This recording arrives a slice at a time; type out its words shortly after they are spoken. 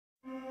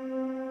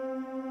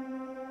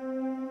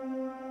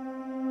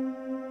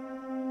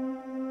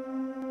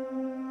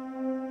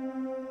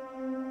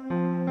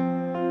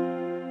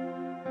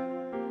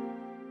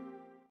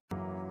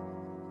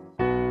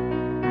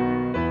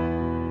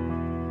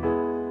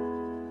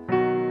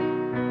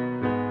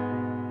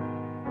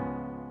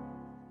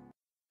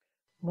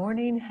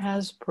morning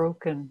has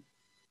broken,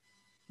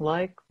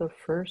 like the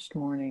first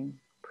morning.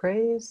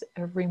 Praise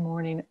every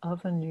morning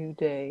of a new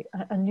day,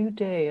 a new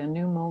day, a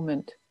new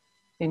moment,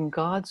 in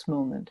God's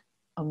moment,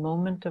 a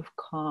moment of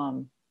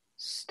calm,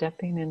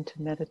 stepping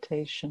into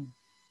meditation.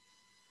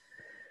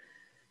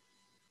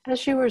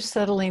 As you are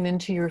settling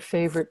into your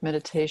favorite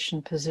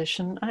meditation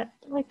position, I'd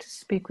like to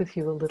speak with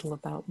you a little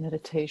about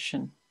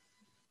meditation.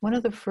 One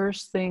of the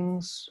first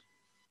things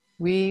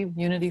we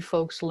Unity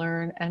folks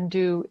learn and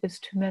do is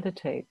to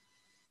meditate.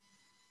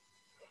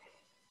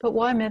 But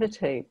why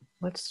meditate?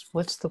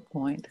 What's the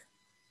point?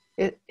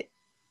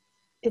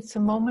 It's a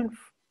moment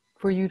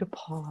for you to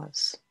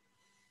pause.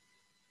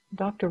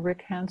 Dr.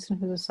 Rick Hanson,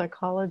 who's a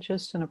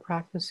psychologist and a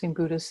practicing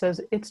Buddhist, says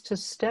it's to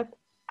step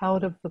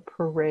out of the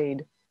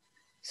parade,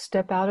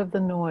 step out of the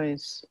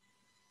noise,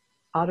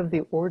 out of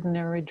the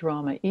ordinary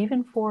drama,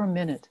 even for a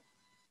minute,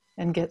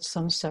 and get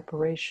some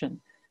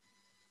separation.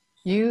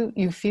 You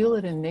feel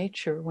it in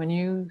nature. When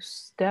you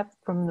step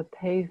from the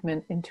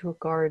pavement into a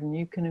garden,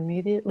 you can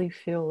immediately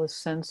feel a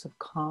sense of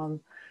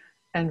calm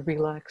and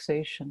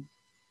relaxation.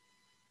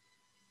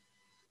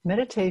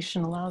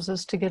 Meditation allows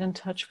us to get in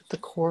touch with the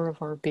core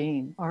of our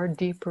being, our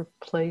deeper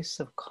place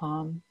of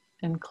calm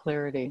and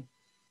clarity.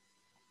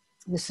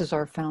 This is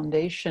our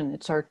foundation.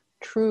 It's our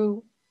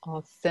true,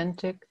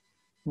 authentic,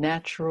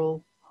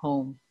 natural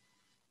home.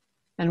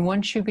 And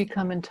once you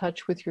become in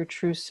touch with your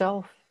true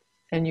self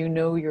and you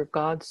know your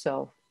God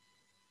self,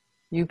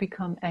 you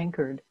become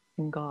anchored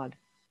in God.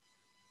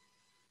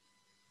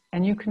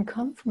 And you can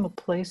come from a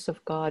place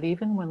of God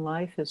even when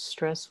life is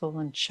stressful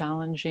and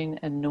challenging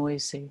and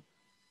noisy.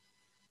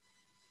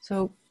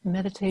 So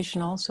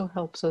meditation also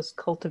helps us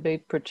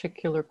cultivate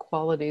particular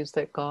qualities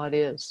that God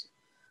is: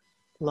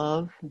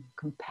 love,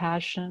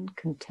 compassion,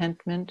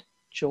 contentment,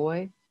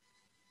 joy.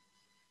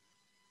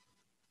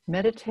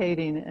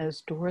 Meditating,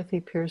 as Dorothy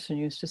Pearson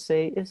used to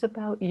say, is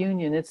about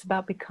union. It's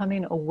about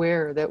becoming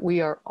aware that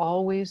we are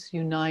always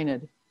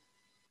united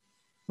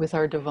with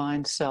our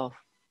divine self.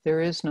 There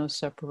is no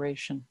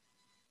separation.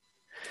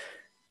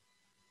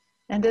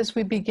 And as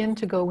we begin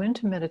to go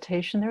into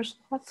meditation, there's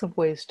lots of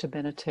ways to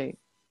meditate.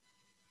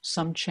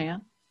 Some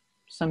chant,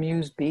 some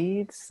use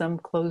beads, some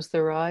close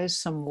their eyes,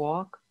 some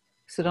walk,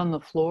 sit on the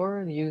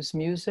floor, use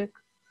music,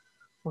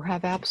 or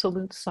have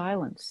absolute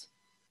silence.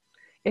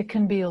 It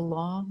can be a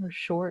long or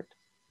short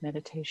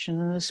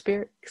meditation, and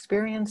the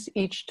experience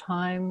each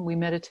time we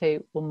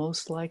meditate will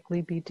most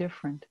likely be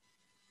different.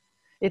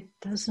 It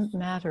doesn't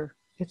matter.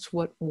 It's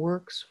what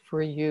works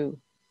for you.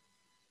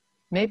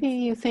 Maybe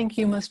you think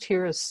you must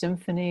hear a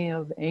symphony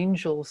of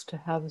angels to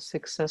have a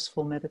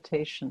successful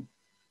meditation.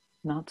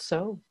 Not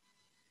so.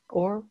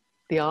 Or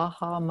the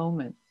aha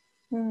moment.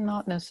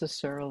 Not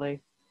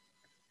necessarily.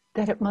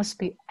 That it must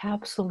be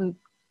absolute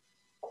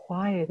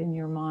quiet in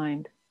your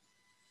mind.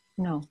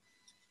 No.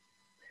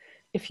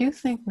 If you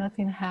think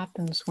nothing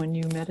happens when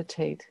you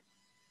meditate,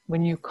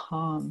 when you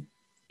calm,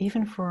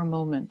 even for a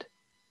moment,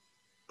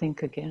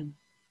 think again.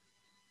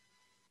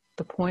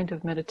 The point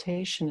of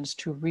meditation is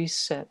to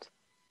reset,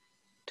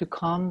 to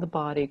calm the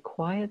body,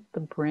 quiet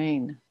the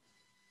brain,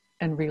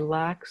 and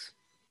relax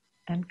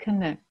and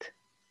connect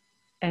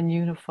and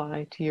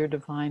unify to your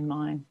divine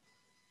mind,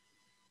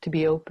 to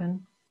be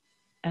open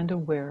and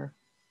aware,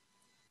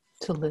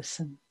 to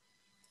listen.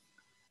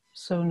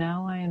 So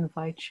now I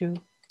invite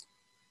you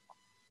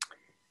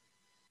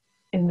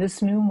in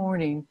this new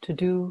morning to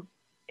do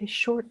a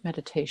short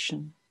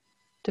meditation,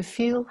 to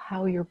feel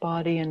how your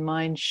body and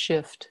mind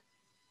shift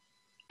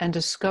and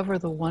discover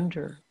the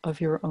wonder of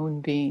your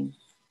own being.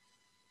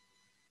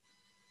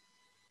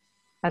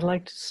 I'd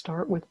like to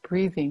start with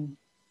breathing,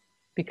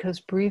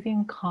 because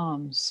breathing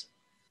calms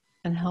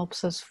and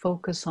helps us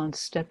focus on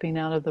stepping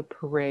out of the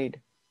parade.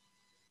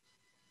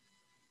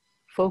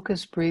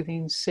 Focused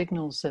breathing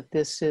signals that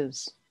this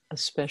is a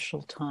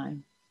special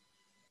time.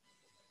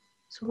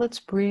 So let's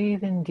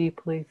breathe in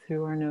deeply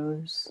through our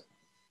nose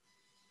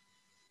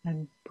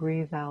and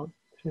breathe out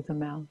through the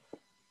mouth.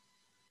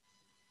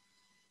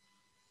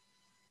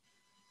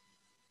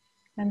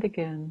 And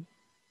again.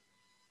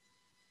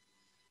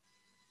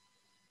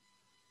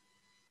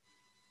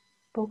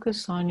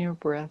 Focus on your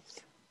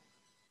breath.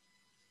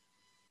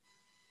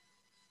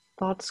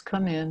 Thoughts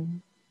come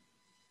in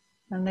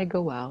and they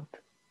go out.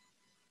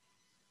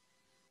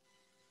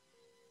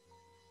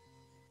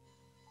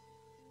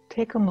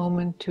 Take a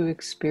moment to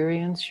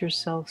experience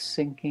yourself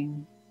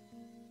sinking,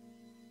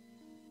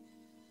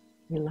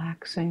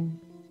 relaxing.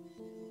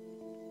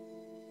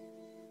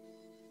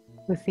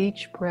 With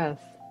each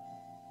breath,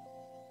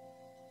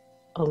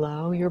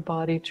 allow your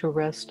body to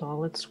rest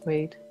all its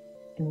weight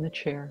in the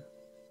chair.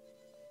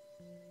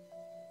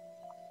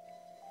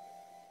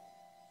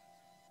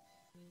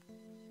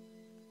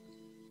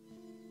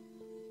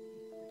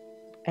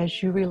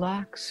 As you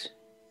relax,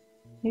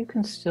 you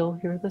can still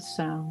hear the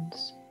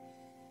sounds.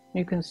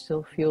 You can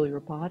still feel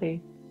your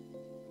body,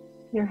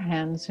 your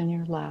hands in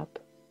your lap.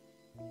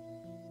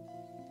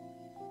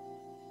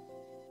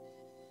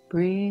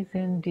 Breathe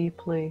in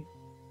deeply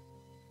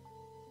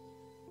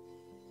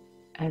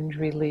and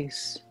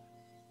release.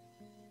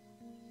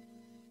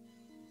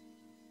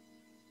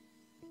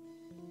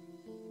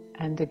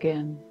 and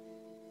again.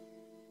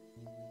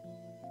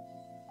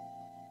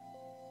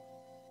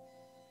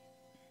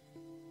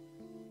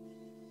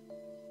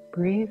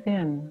 Breathe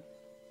in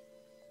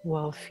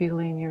while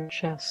feeling your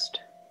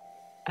chest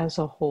as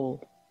a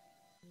whole.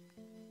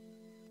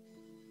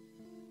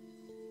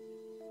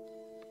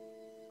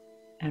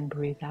 And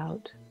breathe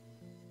out.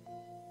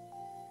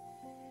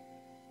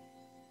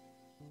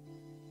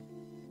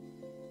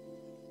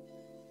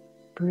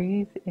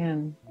 Breathe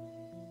in,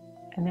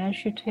 and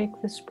as you take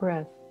this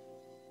breath,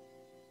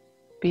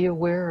 be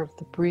aware of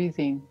the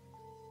breathing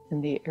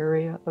in the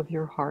area of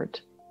your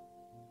heart.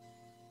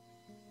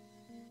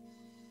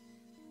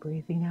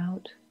 Breathing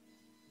out.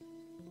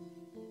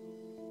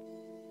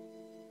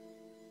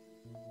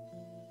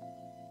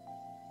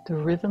 The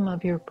rhythm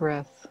of your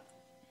breath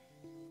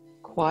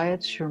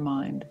quiets your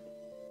mind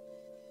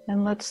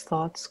and lets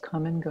thoughts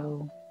come and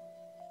go.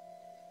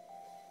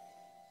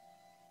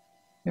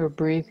 Your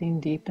breathing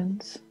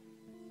deepens,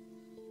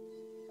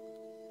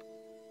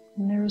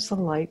 and there's a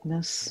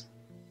lightness,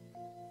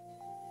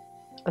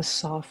 a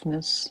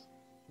softness,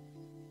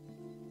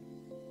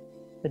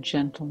 a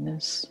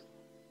gentleness.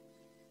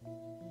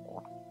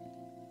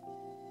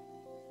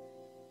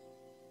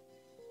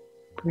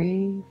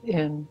 Breathe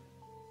in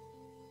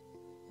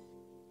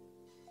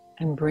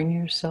and bring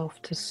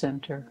yourself to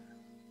center.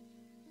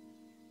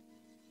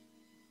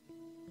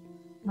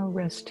 Now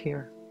rest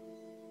here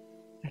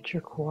at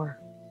your core.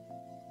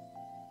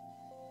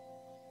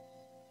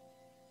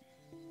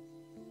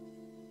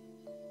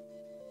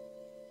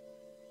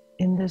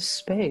 In this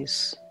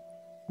space,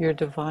 your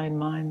divine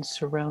mind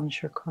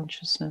surrounds your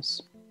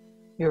consciousness,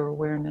 your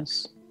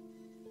awareness.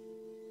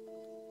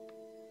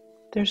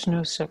 There's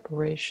no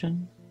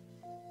separation.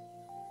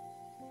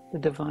 The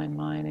divine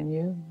mind and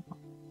you,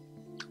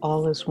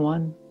 all is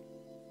one.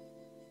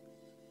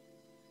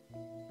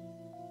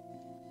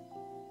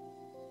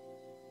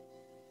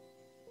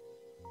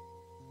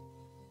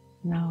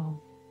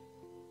 Now,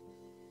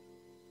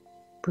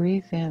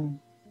 breathe in.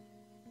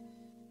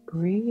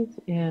 Breathe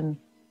in,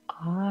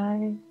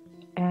 I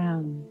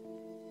am.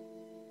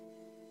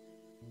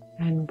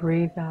 And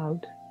breathe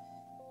out,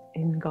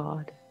 in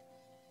God.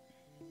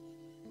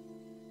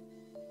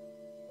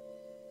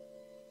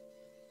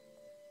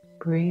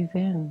 Breathe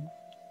in,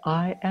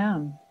 I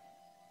am.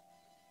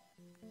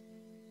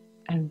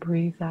 And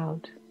breathe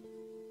out,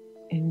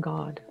 in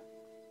God.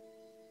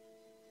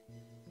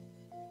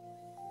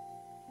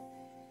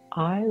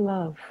 I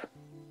love.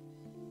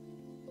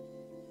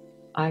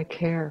 I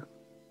care.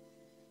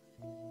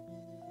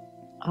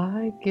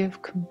 I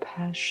give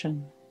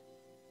compassion.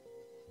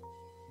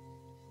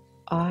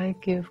 I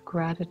give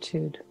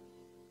gratitude.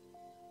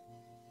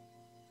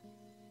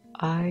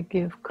 I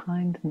give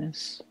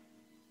kindness.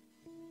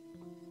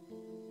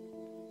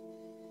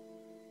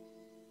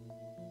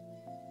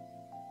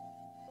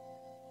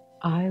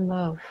 I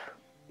love.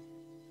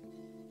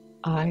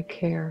 I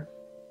care.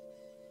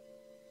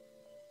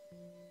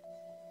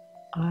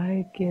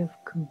 I give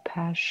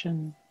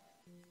compassion,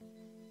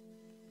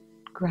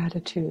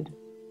 gratitude,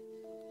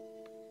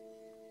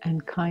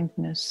 and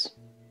kindness.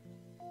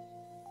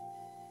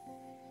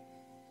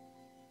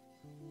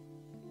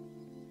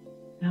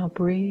 Now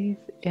breathe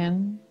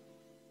in,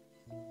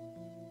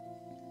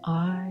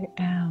 I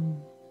am,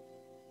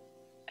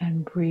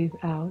 and breathe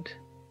out,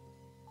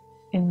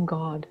 in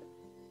God.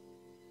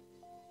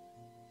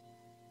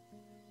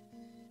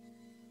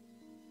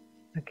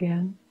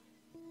 Again,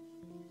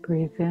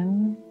 breathe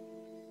in,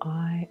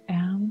 I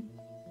am,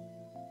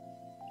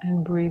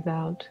 and breathe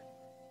out,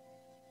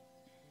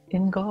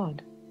 in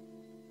God.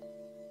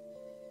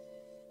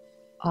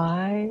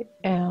 I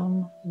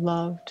am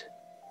loved.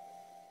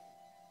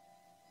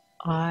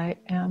 I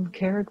am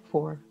cared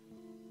for.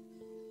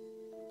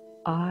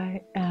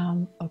 I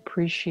am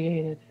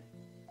appreciated.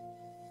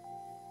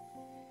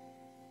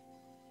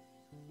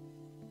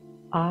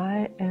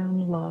 I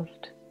am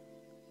loved.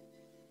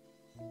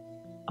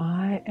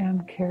 I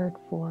am cared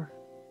for.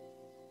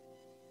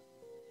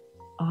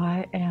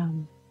 I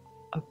am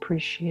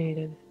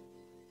appreciated.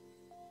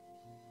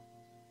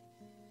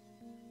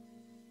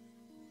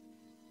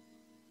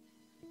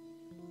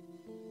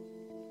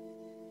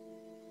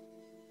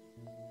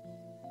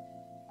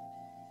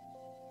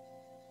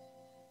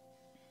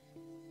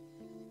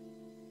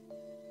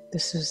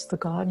 This is the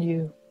God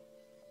you.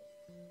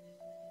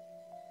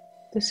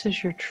 This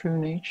is your true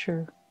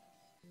nature,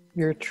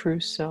 your true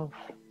self.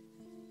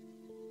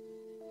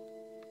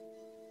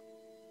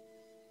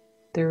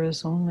 There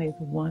is only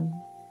the one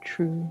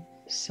true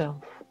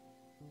self.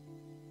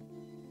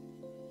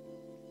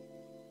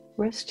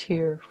 Rest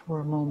here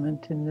for a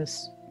moment in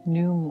this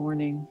new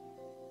morning,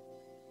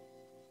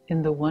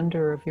 in the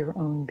wonder of your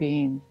own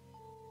being,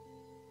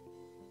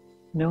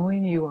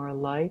 knowing you are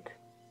light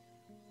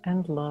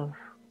and love,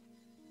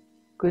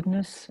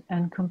 goodness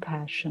and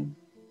compassion,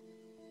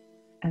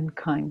 and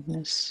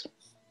kindness.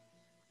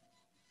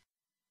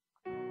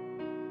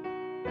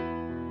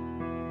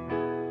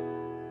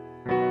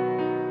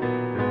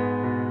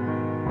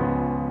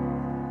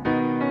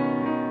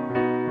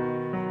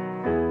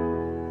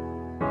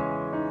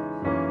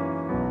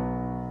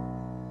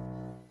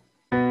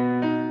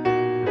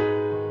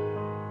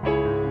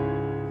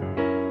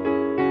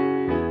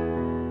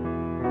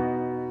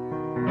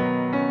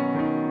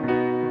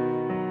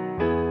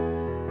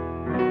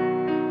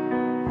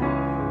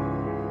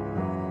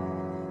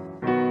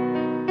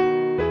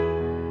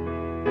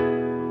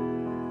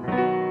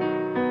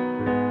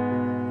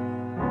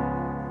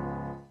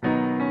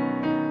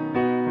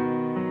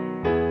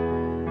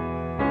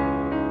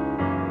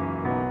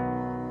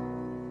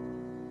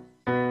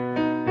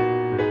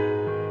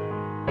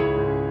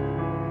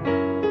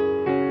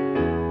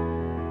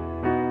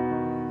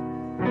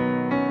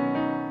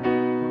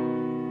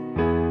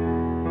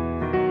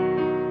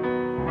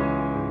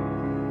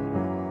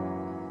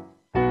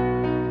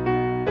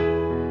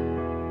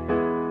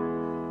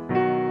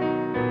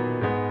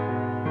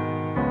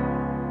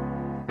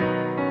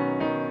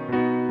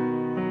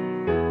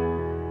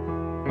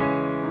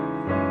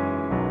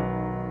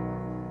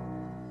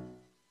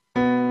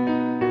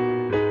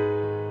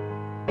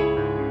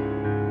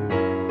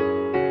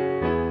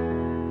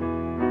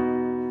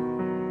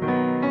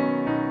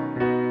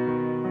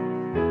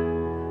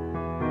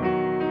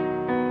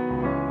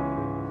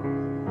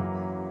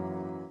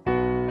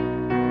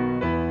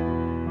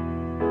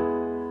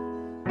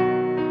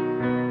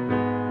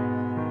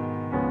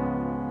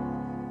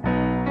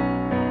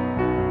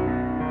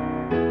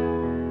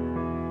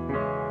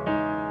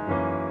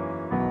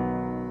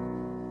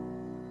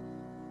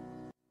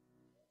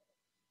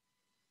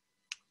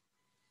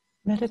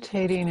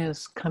 Meditating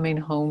is coming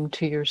home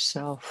to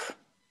yourself.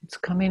 It's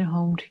coming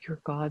home to your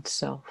God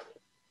self.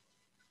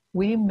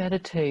 We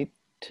meditate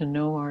to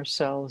know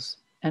ourselves,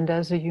 and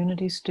as a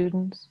Unity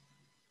student,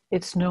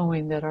 it's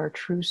knowing that our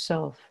true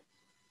self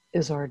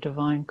is our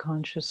divine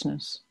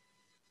consciousness.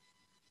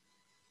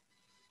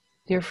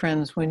 Dear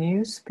friends, when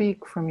you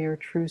speak from your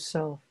true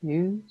self,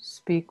 you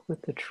speak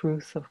with the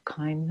truth of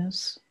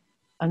kindness,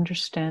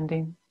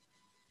 understanding,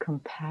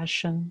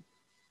 compassion,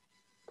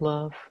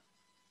 love,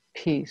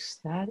 peace.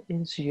 That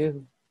is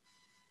you.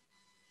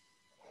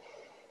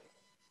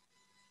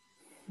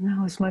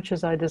 Now, as much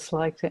as I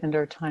dislike to end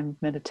our time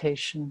of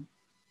meditation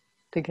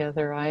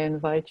together, I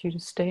invite you to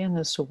stay in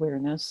this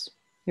awareness,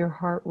 your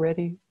heart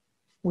ready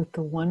with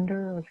the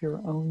wonder of your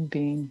own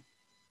being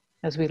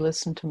as we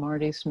listen to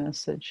Marty's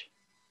message.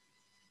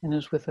 And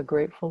as with a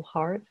grateful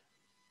heart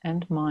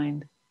and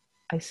mind,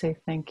 I say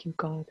thank you,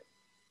 God.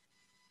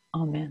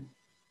 Amen.